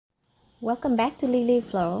Welcome back to LeLe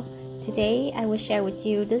Floral. Today I will share with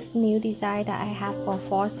you this new design that I have for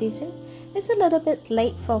fall season. It's a little bit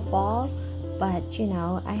late for fall, but you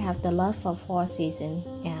know, I have the love for fall season,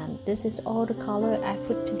 and this is all the color I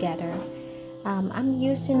put together. I'm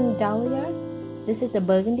using dahlia. This is the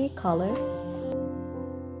burgundy color.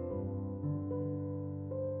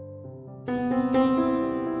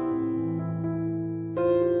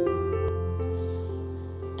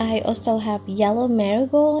 I also have yellow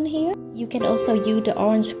marigold on here. You can also use the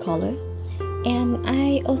orange color. And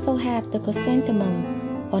I also have the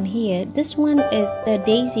chrysanthemum on here. This one is the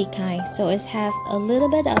daisy kind, so it have a little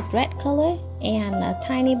bit of red color and a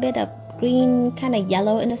tiny bit of green, kind of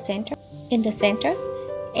yellow in the center.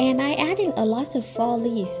 And I added a lot of fall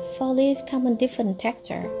leaf. Fall leaf come in different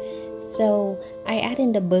texture, so I add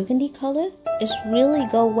in the burgundy color. It's really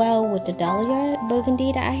go well with the dahlia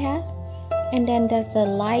burgundy that I have. And then there's a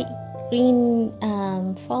light green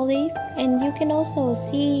fall leaf, and you can also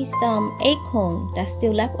see some acorn that's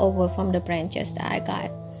still left over from the branches that I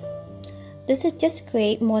got. This is just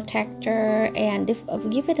create more texture and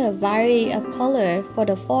give it a variety of color for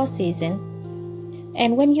the fall season.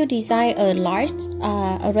 And when you design a large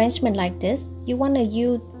arrangement like this, you want to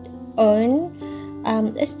use urn.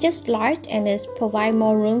 It's just large and it's provide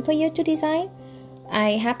more room for you to design.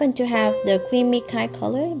 I happen to have the creamy kind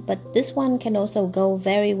color, but this one can also go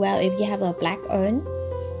very well if you have a black urn.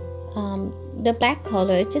 The black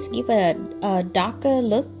color just give a darker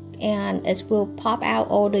look, and it will pop out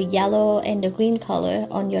all the yellow and the green color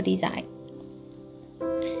on your design.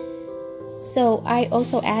 So I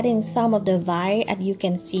also add in some of the vine, as you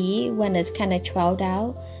can see when it's kind of trailed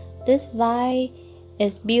out. This vine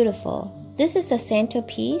is beautiful. This is a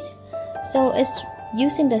centerpiece, so it's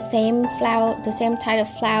using the same flower, the same type of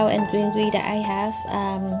flower and greenery that I have.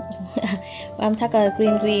 When I'm talking about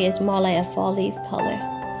greenery, it's more like a fall leaf color.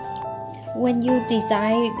 When you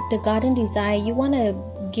design the garden design, you want to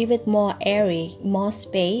give it more airy, more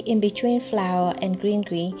space in between flower and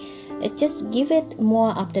greenery. It just give it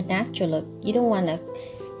more of the natural look. You don't want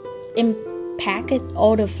to package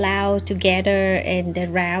all the flower together and the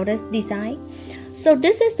rounded design. So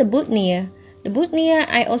this is the boutonniere. The boutonniere,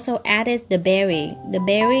 I also added the berry. The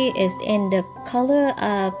berry is in the color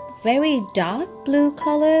of very dark blue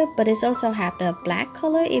color, but it also have the black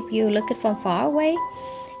color if you look it from far away.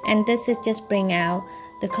 And this is just bring out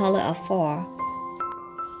the color of fall.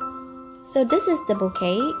 So this is the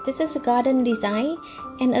bouquet. This is a garden design,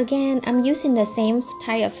 and again I'm using the same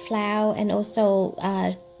type of flower and also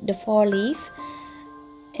the fall leaf.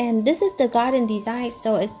 And this is the garden design,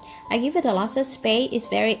 so I give it a lot of space. It's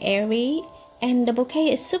very airy. And the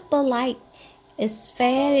bouquet is super light. It's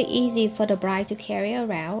very easy for the bride to carry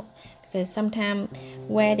around, because sometimes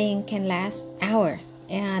wedding can last hours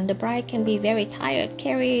and the bride can be very tired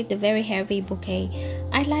carry the very heavy bouquet.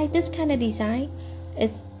 I like this kind of design.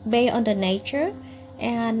 It's based on the nature,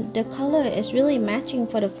 and the color is really matching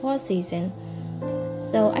for the fall season.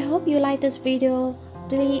 So I hope you like this video.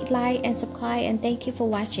 Please like and subscribe, and thank you for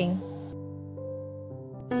watching.